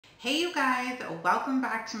Hey you guys, welcome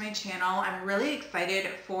back to my channel. I'm really excited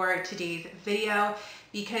for today's video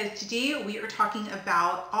because today we are talking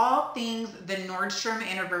about all things the Nordstrom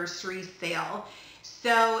Anniversary Sale.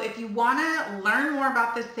 So if you want to learn more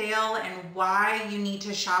about the sale and why you need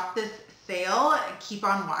to shop this sale, keep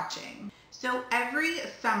on watching. So every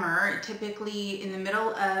summer, typically in the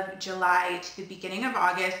middle of July to the beginning of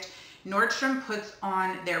August, Nordstrom puts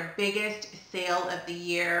on their biggest sale of the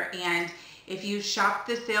year, and if you shopped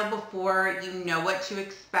the sale before, you know what to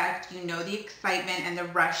expect. You know the excitement and the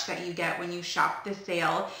rush that you get when you shop the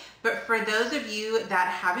sale. But for those of you that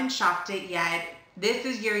haven't shopped it yet, this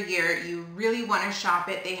is your year. You really want to shop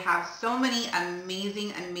it. They have so many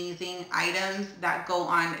amazing items that go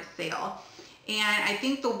on sale. And I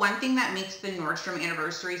think the one thing that makes the Nordstrom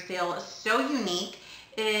Anniversary Sale so unique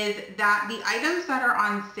is that the items that are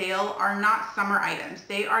on sale are not summer items.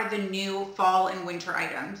 They are the new fall and winter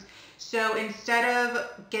items. So instead of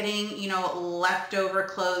getting, leftover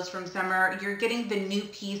clothes from summer, you're getting the new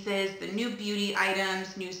pieces, the new beauty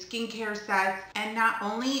items, new skincare sets. And not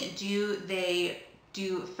only do they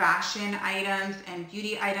do fashion items and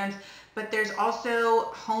beauty items, but there's also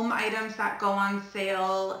home items that go on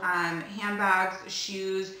sale, handbags,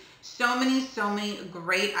 shoes, so many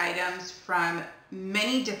great items from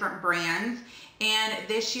many different brands. And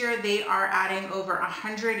this year they are adding over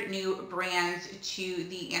 100 new brands to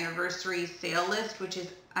the anniversary sale list, which is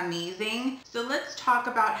amazing. So let's talk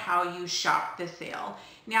about how you shop the sale.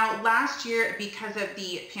 Now, last year, because of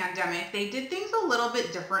the pandemic, they did things a little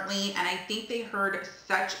bit differently, and I think they heard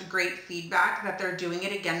such great feedback that they're doing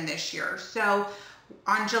it again this year. So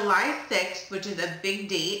on July 6th, which is a big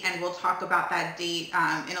date, and we'll talk about that date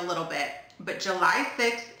in a little bit, but July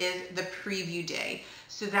 6th is the preview day.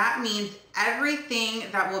 So that means everything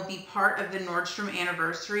that will be part of the Nordstrom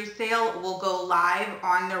Anniversary Sale will go live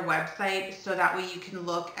on their website, so that way you can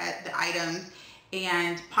look at the items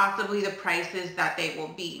and possibly the prices that they will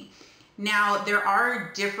be. Now, there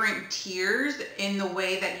are different tiers in the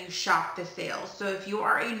way that you shop the sale. So if you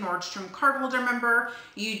are a Nordstrom Cardholder member,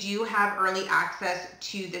 you do have early access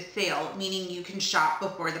to the sale, meaning you can shop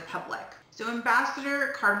before the public. So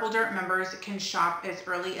Ambassador Cardholder members can shop as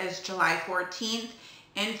early as July 14th.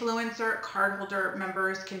 Influencer Cardholder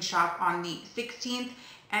members can shop on the 16th,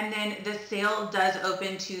 and then the sale does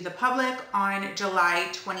open to the public on July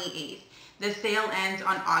 28th. The sale ends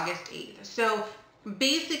on August 8th. So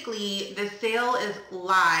basically, the sale is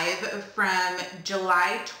live from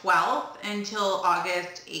July 12th until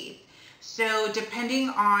August 8th. So depending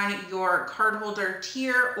on your cardholder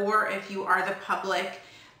tier, or if you are the public,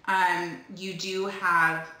 you do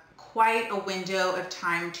have quite a window of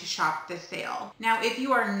time to shop the sale. Now, if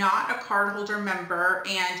you are not a cardholder member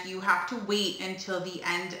and you have to wait until the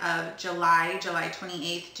end of July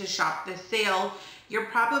 28th to shop the sale, you're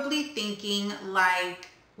probably thinking like,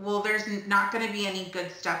 well, there's not going to be any good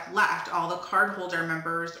stuff left. All the cardholder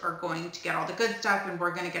members are going to get all the good stuff and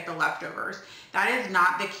we're going to get the leftovers. That is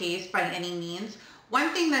not the case by any means. One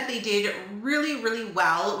thing that they did really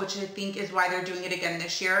well, which I think is why they're doing it again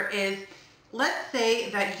this year, is let's say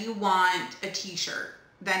that you want a t-shirt,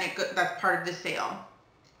 that's part of the sale.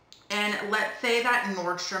 And let's say that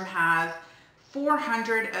Nordstrom has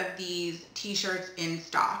 400 of these t-shirts in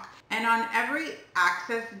stock. And on every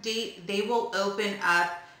access date, they will open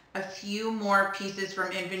up a few more pieces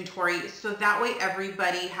from inventory, so that way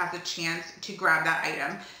everybody has a chance to grab that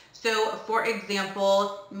item. So for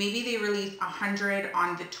example, maybe they release 100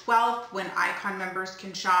 on the 12th when Icon members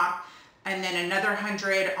can shop, and then another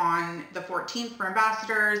 100 on the 14th for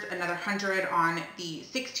ambassadors, another 100 on the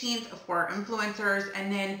 16th for influencers,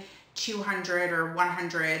 and then 200 or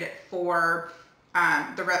 100 for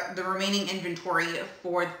the remaining inventory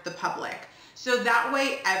for the public. So that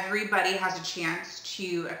way everybody has a chance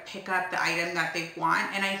to pick up the item that they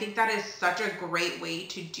want, and I think that is such a great way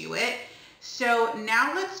to do it. So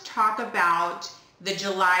now let's talk about the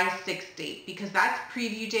July 6th date, because that's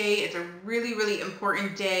preview day. It's a really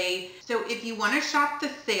important day. So if you want to shop the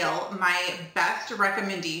sale, my best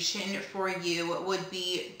recommendation for you would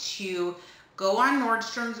be to go on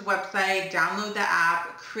Nordstrom's website, download the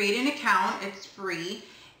app, create an account. It's free.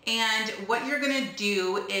 And what you're going to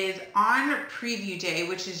do is on preview day,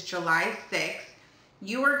 which is July 6th,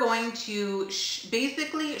 you are going to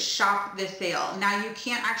basically shop the sale. Now, you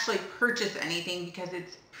can't actually purchase anything because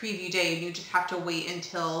it's preview day and you just have to wait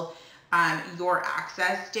until your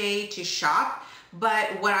access day to shop.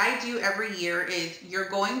 But what I do every year is you're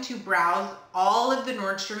going to browse all of the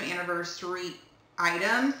Nordstrom Anniversary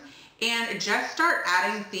items and just start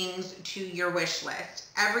adding things to your wish list.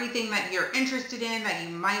 Everything that you're interested in, that you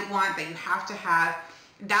might want, that you have to have,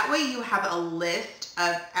 That way you have a list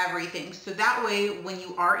of everything. So that way when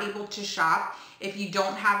you are able to shop, if you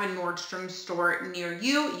don't have a Nordstrom store near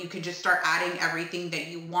you, you can just start adding everything that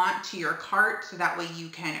you want to your cart so that way you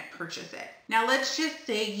can purchase it. Now let's just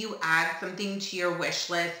say you add something to your wish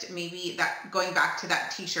list, maybe that, going back to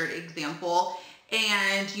that t-shirt example,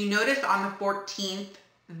 and you notice on the 14th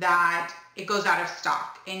that it goes out of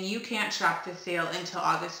stock and you can't shop the sale until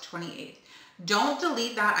August 28th. Don't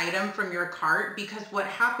delete that item from your cart, because what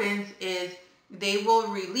happens is they will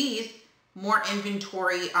release more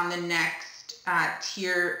inventory on the next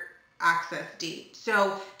tier access date.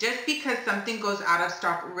 So just because something goes out of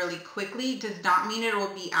stock really quickly does not mean it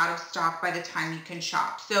will be out of stock by the time you can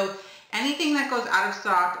shop. So anything that goes out of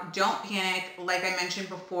stock, don't panic. Like I mentioned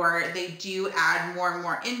before, they do add more and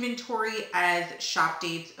more inventory as shop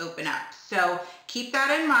dates open up. So keep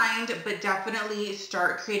that in mind, but definitely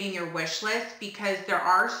start creating your wish list, because there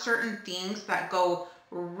are certain things that go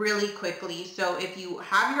really quickly. So if you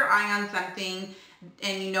have your eye on something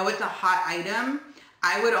and you know it's a hot item,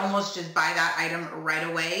 I would almost just buy that item right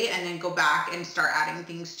away and then go back and start adding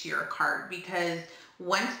things to your cart, because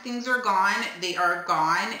once things are gone, they are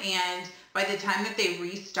gone, and by the time that they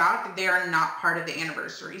restock, they are not part of the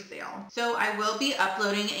anniversary sale. So I will be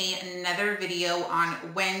uploading another video on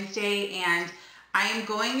Wednesday, and I am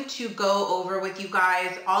going to go over with you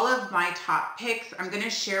guys all of my top picks. I'm going to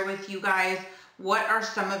share with you guys what are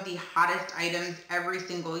some of the hottest items every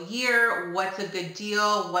single year, what's a good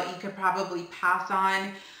deal, what you could probably pass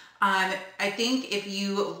on. I think if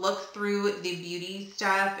you look through the beauty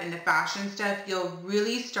stuff and the fashion stuff, you'll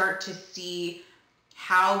really start to see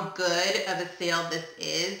how good of a sale this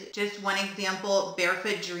is. Just one example,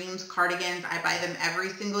 Barefoot Dreams cardigans. I buy them every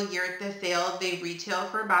single year at the sale. They retail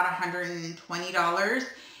for about $120.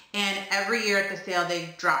 And every year at the sale, they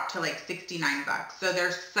drop to like 69 bucks. So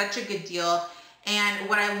they're such a good deal. And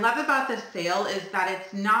what I love about this sale is that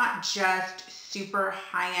it's not just super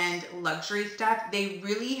high-end luxury stuff. They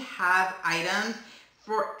really have items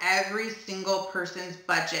for every single person's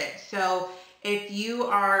budget. So if you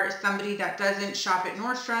are somebody that doesn't shop at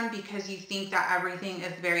Nordstrom because you think that everything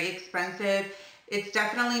is very expensive, it's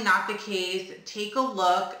definitely not the case. Take a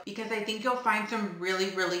look, because I think you'll find some really,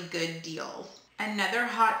 really good deals. Another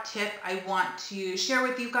hot tip I want to share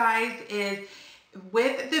with you guys is,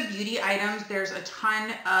 with the beauty items, there's a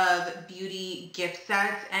ton of beauty gift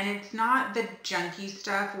sets, and it's not the junky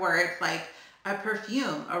stuff where it's like a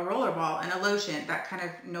perfume, a rollerball, and a lotion that kind of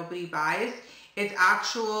nobody buys. It's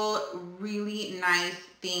actual really nice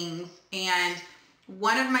things. And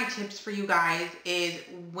one of my tips for you guys is,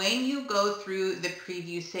 when you go through the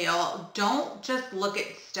preview sale, don't just look at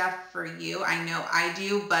stuff for you. I know I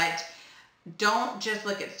do, but don't just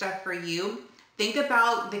look at stuff for you. Think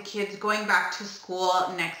about the kids going back to school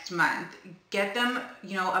next month. Get them,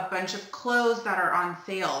 a bunch of clothes that are on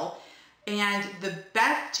sale. And the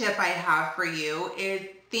best tip I have for you is,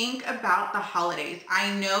 think about the holidays.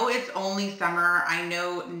 I know it's only summer. I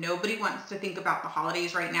know nobody wants to think about the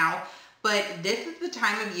holidays right now, but this is the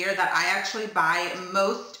time of year that I actually buy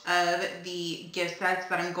most of the gift sets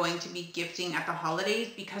that I'm going to be gifting at the holidays,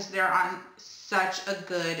 because they're on such a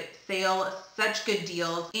good sale, such good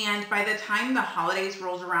deals. And by the time the holidays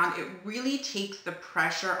rolls around, it really takes the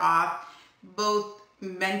pressure off, both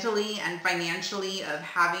mentally and financially, of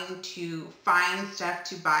having to find stuff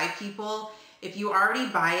to buy people. If you already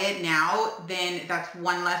buy it now, then that's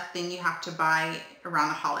one less thing you have to buy around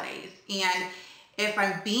the holidays. And if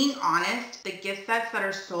I'm being honest, the gift sets that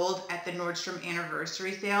are sold at the Nordstrom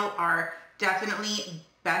Anniversary Sale are definitely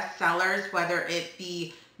best sellers, whether it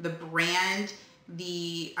be the brand,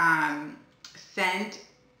 the scent,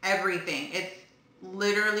 everything. It's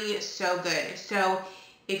literally so good. So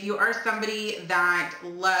if you are somebody that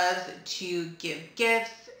loves to give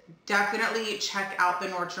gifts, definitely check out the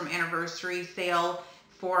Nordstrom Anniversary Sale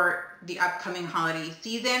for the upcoming holiday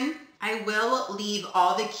season. I will leave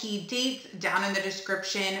all the key dates down in the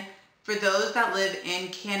description. For those that live in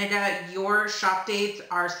Canada, your shop dates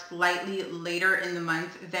are slightly later in the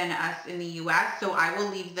month than us in the US, so I will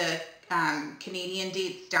leave the Canadian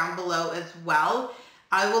dates down below as well.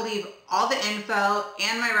 I will leave all the info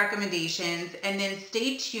and my recommendations, and then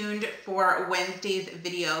stay tuned for Wednesday's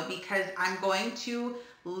video, because I'm going to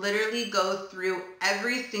literally go through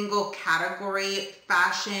every single category: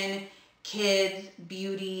 fashion, kids,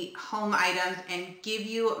 beauty, home items, and give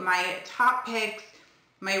you my top picks,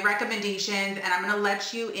 my recommendations, and I'm going to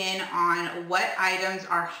let you in on what items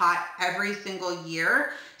are hot every single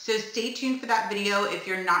year. So stay tuned for that video. If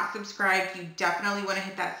you're not subscribed, you definitely want to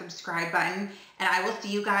hit that subscribe button, and I will see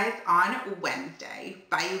you guys on Wednesday.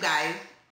 Bye, you guys.